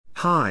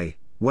Hi,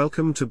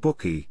 welcome to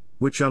Bookey,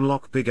 which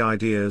unlock big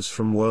ideas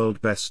from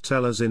world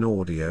bestsellers in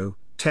audio,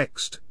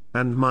 text,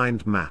 and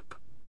mind map.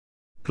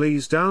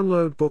 Please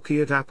download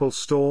Bookey at Apple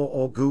Store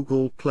or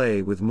Google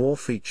Play with more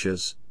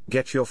features.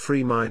 Get your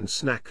free mind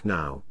snack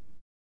now.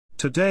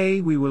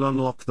 Today we will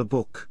unlock the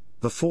book,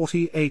 The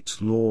 48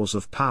 Laws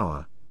of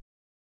Power.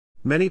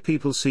 Many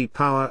people see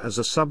power as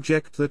a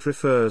subject that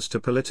refers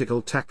to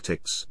political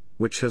tactics,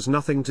 which has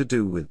nothing to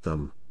do with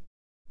them.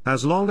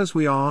 As long as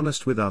we are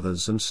honest with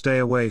others and stay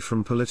away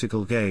from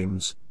political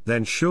games,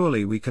 then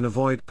surely we can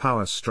avoid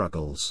power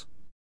struggles.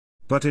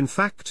 But in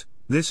fact,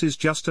 this is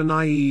just a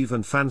naive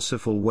and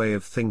fanciful way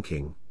of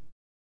thinking.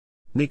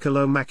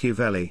 Niccolò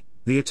Machiavelli,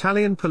 the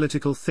Italian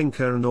political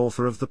thinker and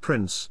author of The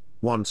Prince,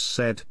 once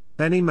said,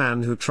 "Any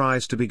man who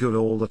tries to be good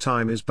all the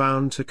time is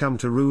bound to come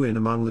to ruin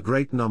among the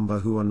great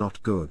number who are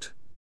not good."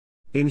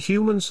 In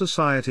human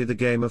society, the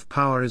game of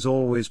power is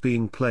always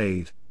being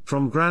played,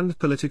 from grand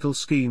political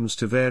schemes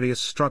to various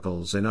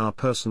struggles in our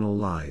personal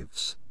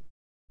lives.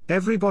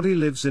 Everybody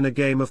lives in a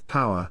game of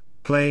power,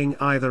 playing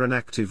either an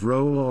active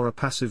role or a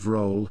passive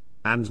role,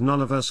 and none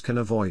of us can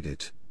avoid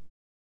it.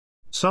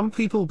 Some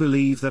people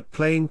believe that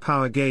playing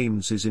power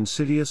games is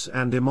insidious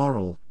and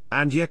immoral,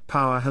 and yet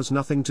power has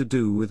nothing to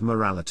do with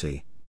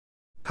morality.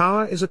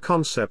 Power is a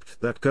concept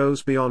that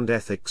goes beyond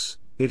ethics.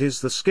 It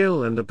is the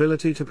skill and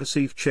ability to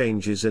perceive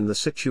changes in the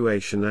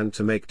situation and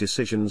to make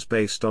decisions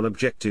based on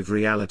objective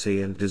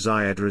reality and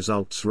desired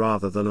results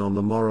rather than on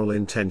the moral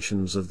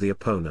intentions of the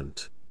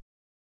opponent.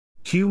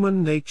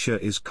 Human nature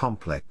is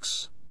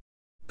complex.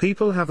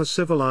 People have a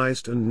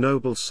civilized and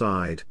noble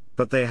side,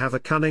 but they have a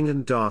cunning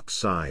and dark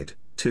side,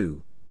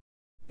 too.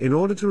 In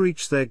order to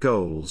reach their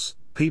goals,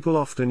 people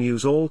often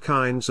use all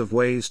kinds of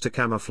ways to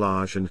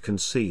camouflage and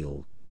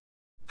conceal.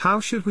 How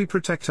should we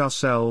protect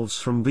ourselves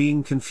from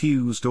being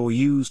confused or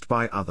used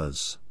by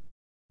others?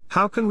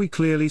 How can we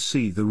clearly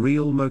see the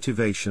real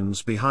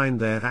motivations behind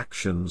their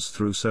actions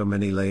through so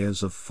many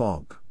layers of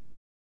fog?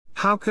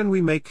 How can we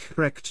make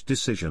correct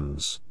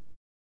decisions?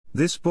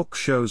 This book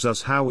shows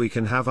us how we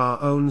can have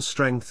our own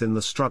strength in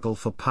the struggle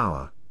for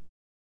power.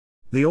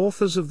 The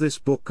authors of this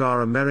book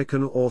are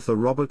American author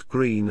Robert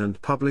Greene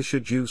and publisher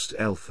Just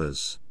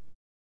Elfers.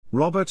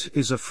 Robert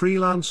is a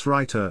freelance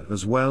writer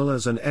as well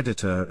as an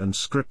editor and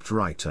script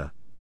writer.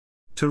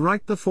 To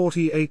write The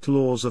 48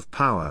 Laws of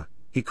Power,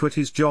 he quit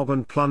his job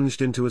and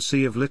plunged into a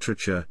sea of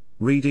literature,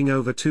 reading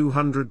over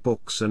 200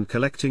 books and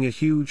collecting a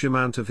huge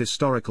amount of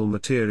historical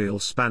material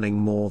spanning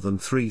more than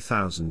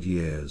 3,000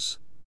 years.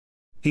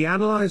 He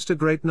analyzed a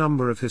great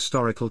number of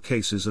historical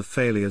cases of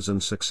failures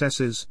and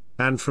successes,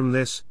 and from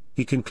this,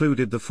 he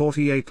concluded the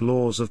 48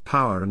 Laws of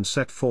Power and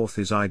set forth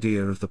his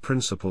idea of the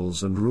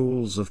principles and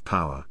rules of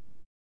power.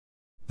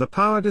 The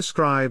power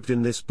described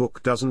in this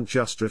book doesn't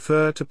just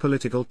refer to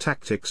political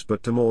tactics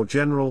but to more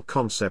general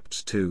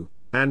concepts too,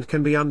 and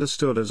can be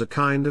understood as a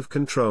kind of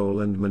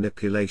control and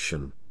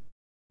manipulation.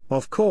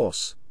 Of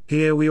course,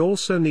 here we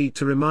also need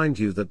to remind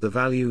you that the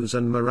values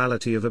and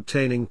morality of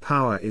obtaining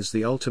power is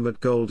the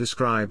ultimate goal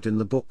described in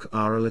the book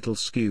are a little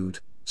skewed,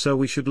 so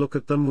we should look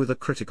at them with a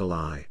critical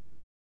eye.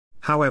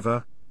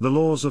 However, the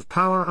laws of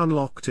power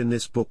unlocked in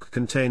this book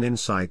contain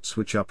insights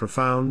which are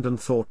profound and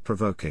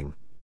thought-provoking.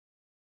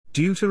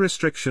 Due to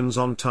restrictions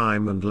on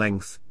time and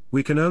length,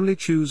 we can only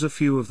choose a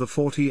few of the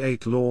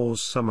 48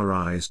 laws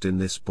summarized in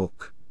this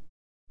book.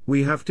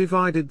 We have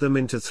divided them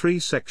into 3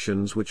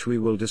 sections which we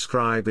will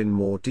describe in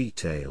more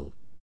detail.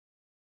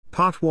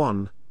 Part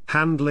 1,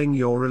 Handling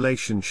your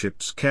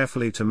relationships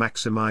carefully to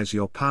maximize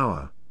your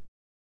power.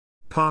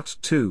 Part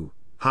 2,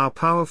 How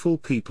powerful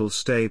people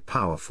stay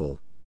powerful.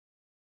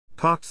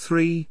 Part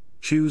 3,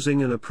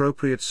 Choosing an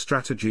appropriate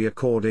strategy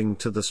according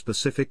to the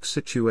specific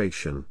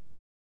situation.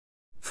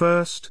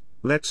 First,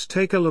 let's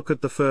take a look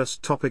at the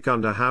first topic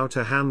under how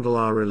to handle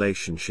our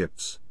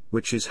relationships,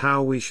 which is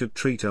how we should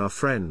treat our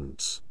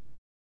friends.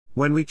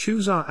 When we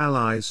choose our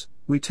allies,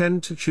 we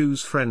tend to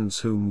choose friends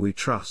whom we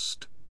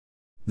trust.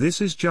 This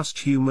is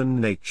just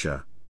human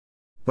nature.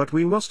 But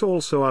we must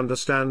also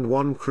understand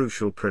one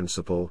crucial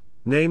principle,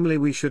 namely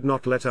we should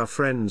not let our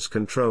friends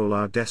control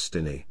our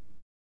destiny.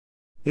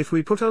 If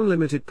we put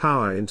unlimited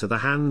power into the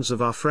hands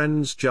of our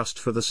friends just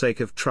for the sake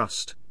of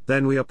trust,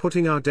 then we are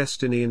putting our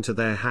destiny into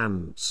their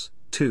hands,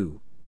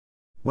 too.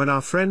 When our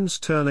friends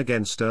turn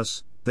against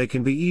us, they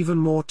can be even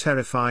more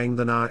terrifying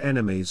than our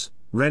enemies,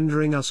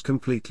 rendering us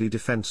completely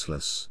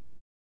defenseless.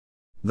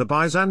 The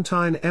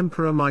Byzantine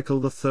Emperor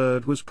Michael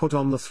III was put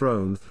on the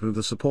throne through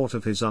the support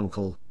of his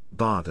uncle,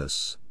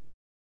 Bardas.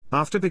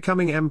 After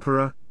becoming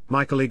emperor,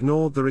 Michael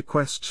ignored the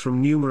requests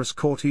from numerous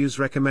courtiers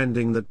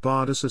recommending that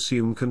Bardas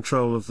assume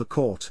control of the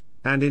court,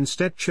 and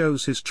instead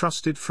chose his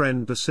trusted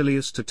friend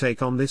Basilius to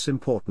take on this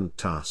important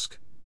task.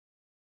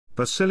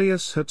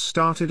 Basilius had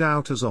started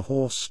out as a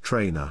horse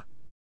trainer.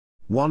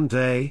 One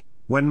day,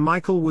 when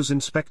Michael was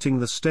inspecting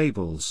the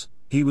stables,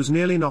 he was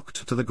nearly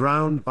knocked to the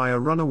ground by a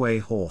runaway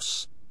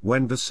horse,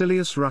 when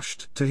Basilius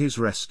rushed to his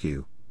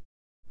rescue.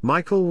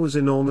 Michael was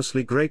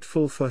enormously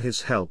grateful for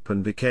his help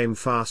and became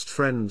fast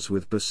friends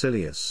with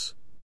Basilius.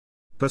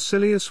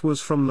 Basilius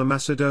was from the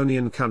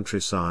Macedonian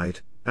countryside,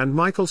 and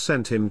Michael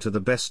sent him to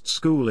the best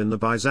school in the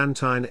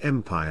Byzantine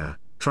Empire,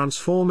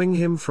 transforming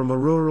him from a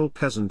rural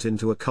peasant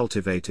into a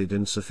cultivated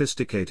and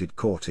sophisticated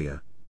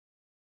courtier.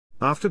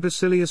 After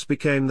Basilius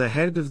became the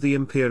head of the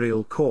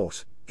imperial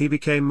court, he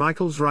became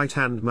Michael's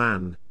right-hand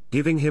man,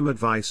 giving him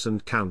advice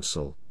and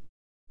counsel.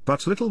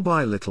 But little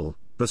by little,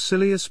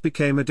 Basilius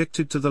became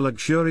addicted to the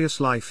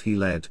luxurious life he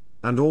led,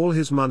 and all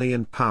his money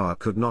and power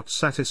could not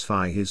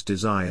satisfy his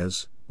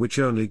desires, which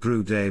only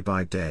grew day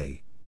by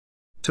day.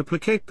 To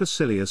placate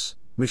Basilius,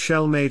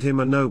 Michel made him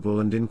a noble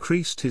and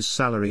increased his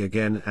salary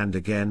again and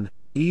again,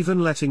 even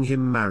letting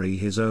him marry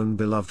his own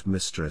beloved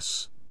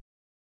mistress.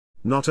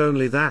 Not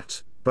only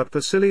that, but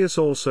Basilius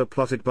also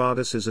plotted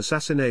Bardas's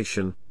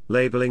assassination,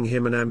 labeling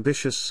him an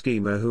ambitious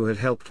schemer who had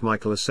helped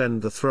Michael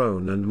ascend the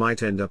throne and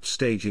might end up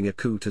staging a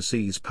coup to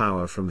seize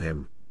power from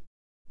him.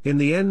 In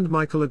the end,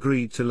 Michael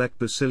agreed to let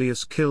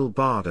Basilius kill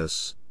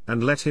Bardas,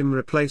 and let him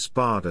replace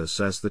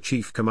Bardas as the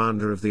chief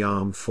commander of the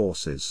armed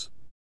forces.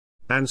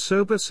 And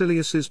so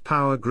Basilius's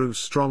power grew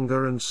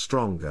stronger and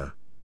stronger.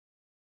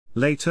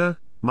 Later,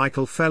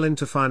 Michael fell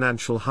into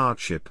financial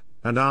hardship,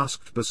 and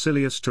asked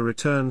Basilius to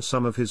return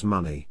some of his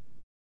money.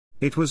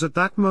 It was at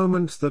that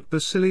moment that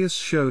Basilius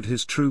showed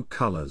his true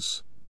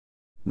colors.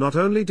 Not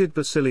only did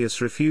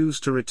Basilius refuse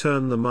to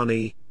return the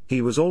money,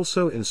 he was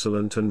also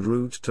insolent and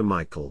rude to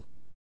Michael.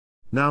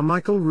 Now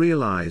Michael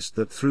realized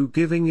that through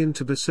giving in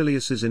to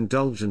Basilius's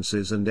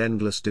indulgences and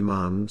endless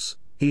demands,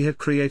 he had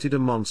created a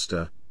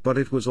monster, but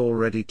it was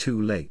already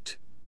too late.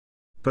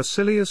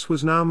 Basilius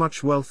was now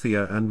much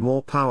wealthier and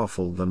more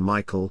powerful than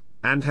Michael,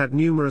 and had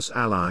numerous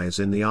allies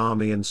in the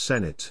army and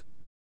senate.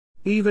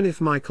 Even if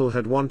Michael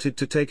had wanted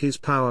to take his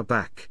power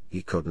back,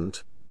 he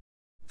couldn't.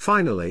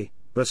 Finally,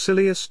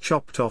 Basilius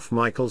chopped off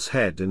Michael's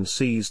head and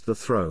seized the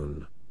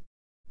throne.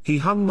 He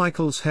hung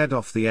Michael's head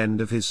off the end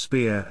of his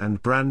spear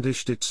and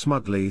brandished it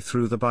smugly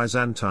through the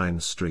Byzantine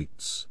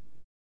streets.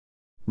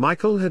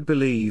 Michael had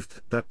believed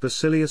that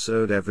Basilius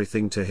owed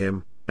everything to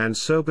him, and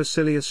so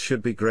Basilius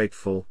should be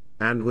grateful,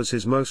 and was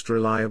his most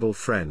reliable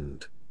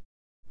friend.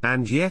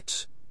 And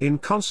yet, in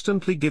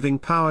constantly giving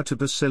power to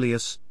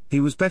Basilius, he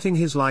was betting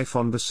his life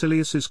on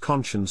Basilius's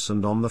conscience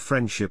and on the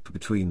friendship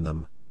between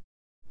them.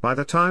 By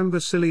the time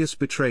Basilius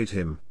betrayed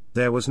him,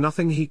 there was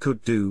nothing he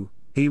could do,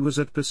 he was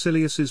at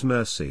Basilius's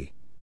mercy.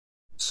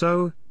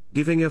 So,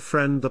 giving a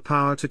friend the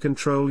power to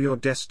control your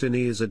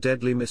destiny is a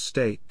deadly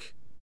mistake.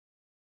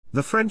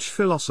 The French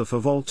philosopher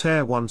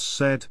Voltaire once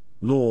said,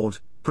 "Lord,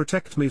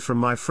 protect me from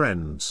my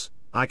friends,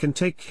 I can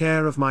take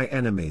care of my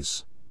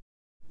enemies."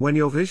 When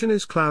your vision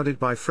is clouded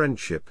by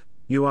friendship,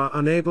 you are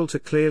unable to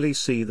clearly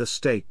see the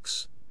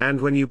stakes,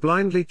 and when you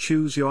blindly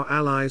choose your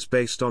allies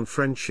based on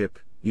friendship,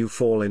 you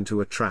fall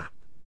into a trap.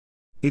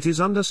 It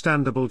is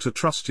understandable to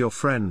trust your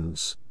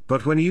friends,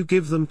 but when you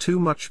give them too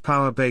much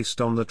power based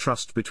on the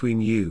trust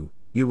between you,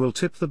 you will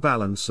tip the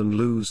balance and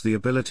lose the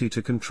ability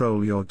to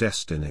control your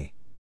destiny.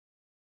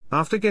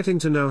 After getting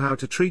to know how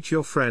to treat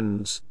your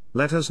friends,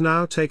 let us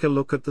now take a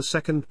look at the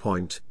second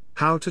point,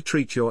 how to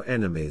treat your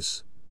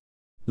enemies.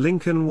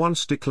 Lincoln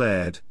once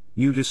declared,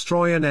 "You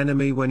destroy an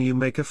enemy when you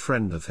make a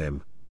friend of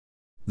him."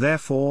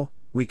 Therefore,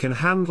 we can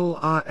handle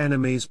our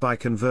enemies by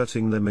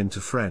converting them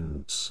into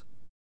friends.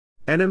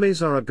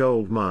 Enemies are a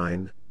gold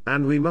mine,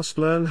 and we must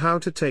learn how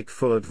to take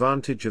full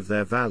advantage of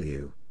their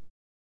value.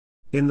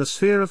 In the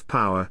sphere of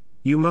power,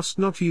 you must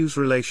not use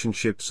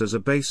relationships as a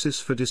basis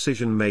for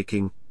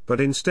decision-making, but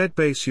instead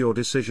base your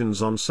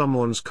decisions on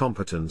someone's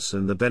competence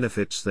and the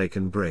benefits they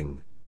can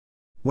bring.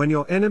 When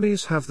your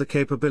enemies have the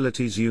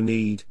capabilities you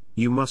need,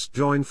 you must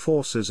join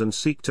forces and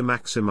seek to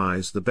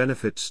maximize the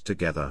benefits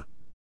together.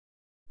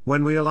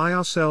 When we ally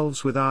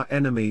ourselves with our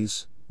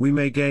enemies, we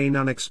may gain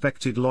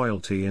unexpected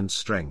loyalty and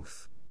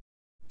strength.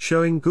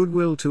 Showing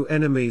goodwill to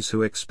enemies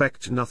who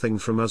expect nothing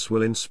from us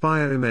will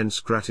inspire immense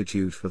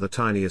gratitude for the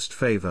tiniest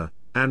favor,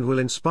 and will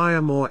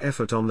inspire more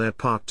effort on their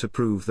part to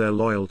prove their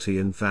loyalty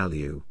and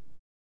value.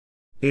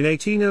 In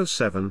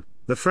 1807,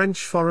 the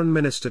French foreign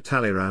minister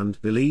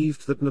Talleyrand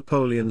believed that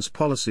Napoleon's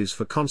policies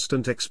for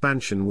constant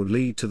expansion would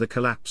lead to the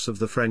collapse of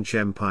the French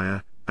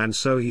Empire, and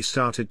so he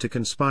started to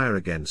conspire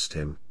against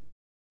him.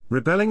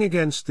 Rebelling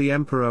against the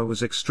emperor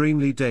was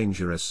extremely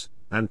dangerous,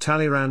 and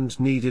Talleyrand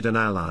needed an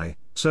ally,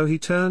 so he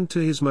turned to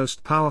his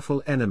most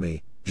powerful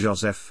enemy,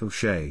 Joseph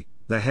Fouché,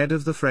 the head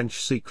of the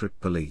French secret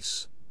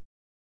police.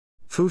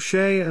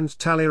 Fouché and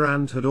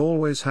Talleyrand had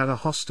always had a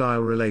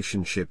hostile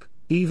relationship,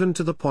 even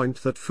to the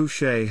point that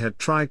Fouché had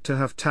tried to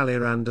have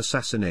Talleyrand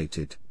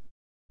assassinated.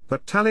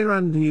 But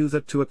Talleyrand knew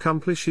that to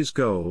accomplish his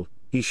goal,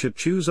 he should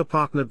choose a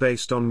partner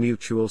based on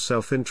mutual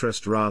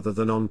self-interest rather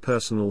than on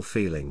personal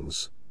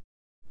feelings.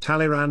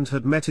 Talleyrand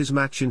had met his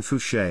match in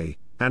Fouché,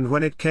 and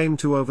when it came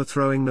to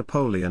overthrowing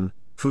Napoleon,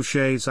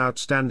 Fouché's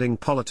outstanding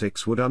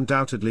politics would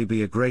undoubtedly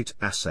be a great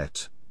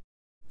asset.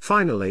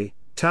 Finally,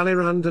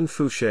 Talleyrand and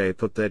Fouché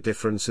put their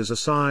differences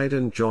aside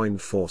and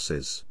joined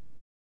forces.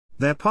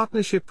 Their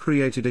partnership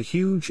created a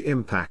huge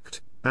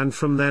impact, and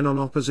from then on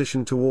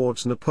opposition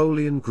towards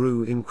Napoleon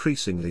grew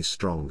increasingly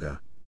stronger.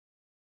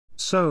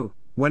 So,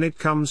 when it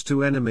comes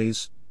to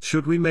enemies,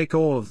 should we make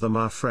all of them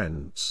our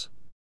friends?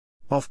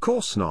 Of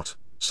course not.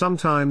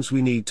 Sometimes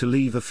we need to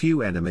leave a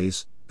few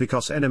enemies,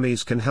 because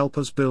enemies can help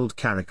us build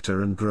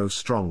character and grow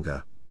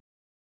stronger.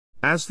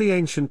 As the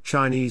ancient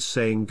Chinese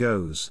saying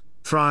goes,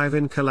 thrive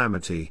in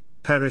calamity,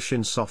 perish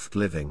in soft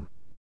living.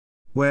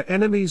 Where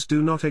enemies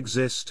do not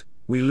exist,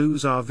 we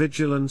lose our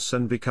vigilance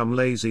and become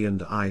lazy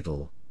and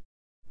idle.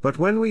 But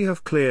when we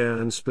have clear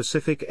and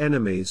specific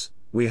enemies,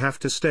 we have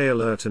to stay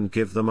alert and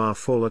give them our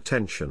full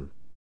attention.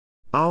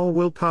 Our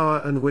willpower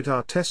and wit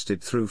are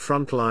tested through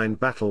frontline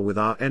battle with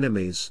our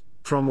enemies,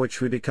 from which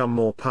we become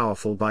more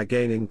powerful by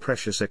gaining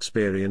precious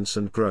experience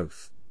and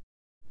growth.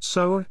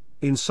 So,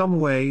 in some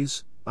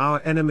ways, our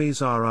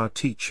enemies are our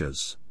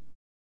teachers.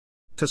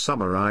 To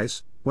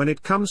summarize, when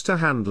it comes to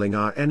handling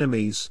our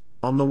enemies,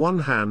 on the one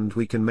hand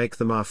we can make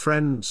them our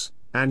friends,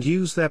 and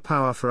use their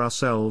power for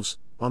ourselves.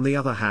 On the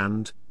other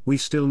hand, we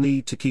still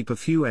need to keep a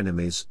few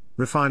enemies,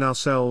 refine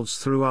ourselves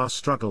through our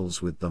struggles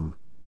with them.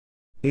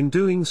 In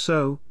doing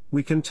so,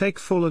 we can take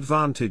full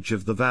advantage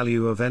of the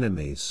value of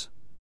enemies.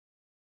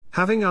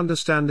 Having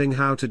understanding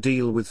how to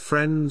deal with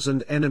friends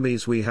and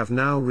enemies, we have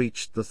now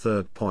reached the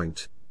third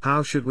point: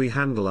 how should we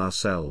handle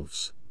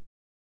ourselves?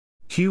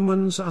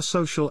 Humans are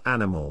social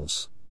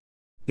animals.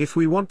 If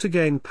we want to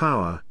gain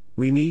power,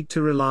 we need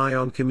to rely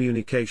on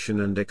communication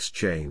and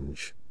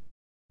exchange.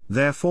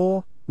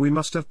 Therefore, we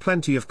must have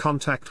plenty of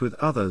contact with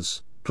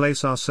others,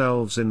 place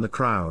ourselves in the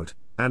crowd,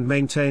 and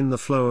maintain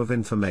the flow of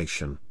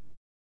information.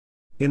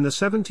 In the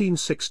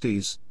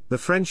 1760s, the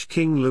French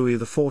King Louis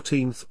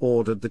XIV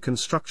ordered the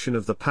construction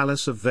of the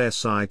Palace of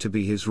Versailles to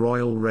be his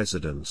royal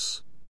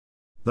residence.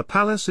 The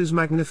palace is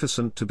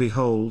magnificent to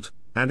behold,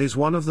 and is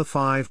one of the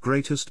 5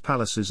 greatest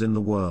palaces in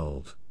the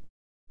world.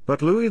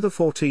 But Louis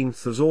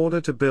XIV's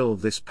order to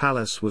build this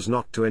palace was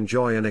not to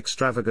enjoy an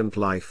extravagant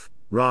life,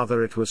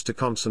 rather it was to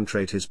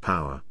concentrate his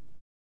power.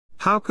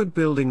 How could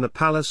building the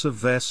Palace of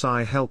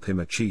Versailles help him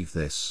achieve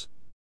this?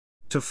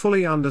 To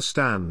fully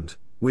understand,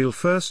 we'll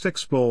first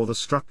explore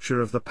the structure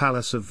of the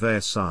Palace of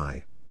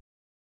Versailles.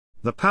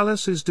 The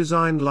palace is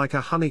designed like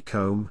a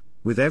honeycomb,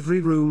 with every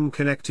room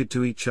connected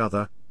to each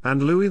other,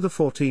 and Louis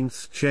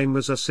XIV's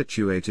chambers are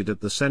situated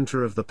at the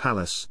center of the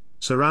palace,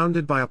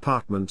 surrounded by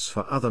apartments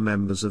for other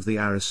members of the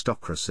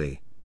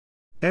aristocracy.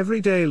 Every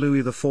day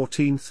Louis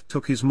XIV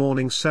took his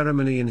morning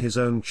ceremony in his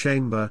own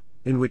chamber,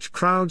 in which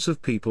crowds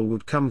of people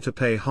would come to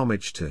pay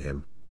homage to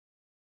him.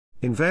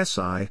 In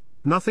Versailles,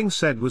 nothing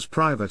said was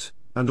private,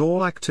 and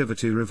all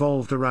activity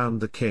revolved around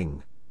the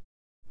king.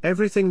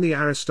 Everything the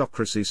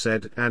aristocracy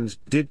said and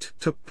did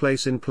took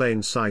place in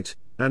plain sight,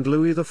 and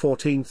Louis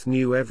XIV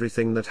knew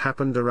everything that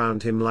happened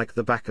around him like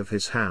the back of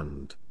his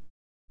hand.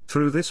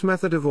 Through this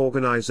method of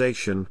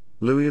organization,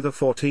 Louis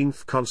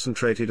XIV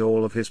concentrated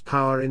all of his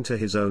power into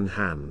his own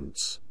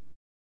hands.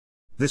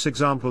 This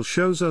example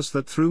shows us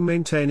that through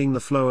maintaining the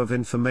flow of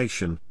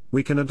information,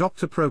 we can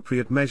adopt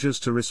appropriate measures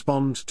to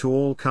respond to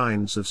all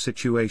kinds of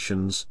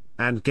situations,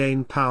 and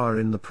gain power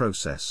in the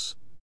process.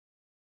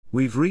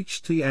 We've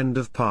reached the end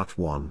of part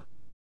 1.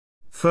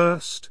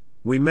 First,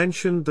 we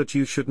mentioned that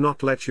you should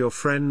not let your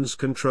friends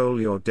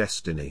control your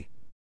destiny.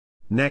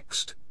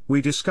 Next,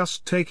 we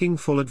discussed taking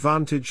full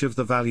advantage of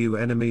the value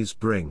enemies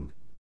bring.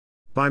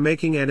 By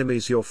making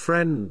enemies your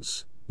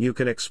friends, you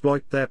can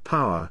exploit their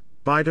power.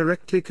 By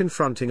directly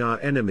confronting our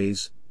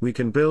enemies, we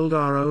can build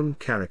our own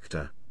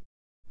character.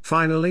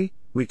 Finally,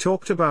 we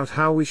talked about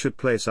how we should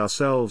place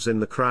ourselves in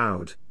the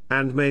crowd,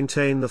 and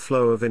maintain the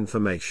flow of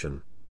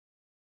information.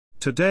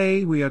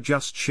 Today we are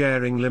just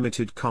sharing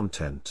limited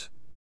content.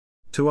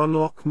 To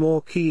unlock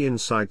more key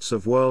insights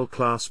of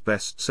world-class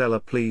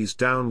bestseller, please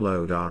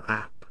download our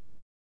app.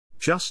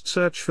 Just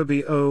search for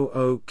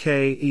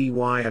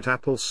BOOKEY at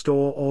Apple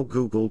Store or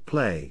Google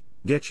Play.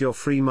 Get your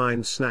free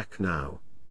mind snack now.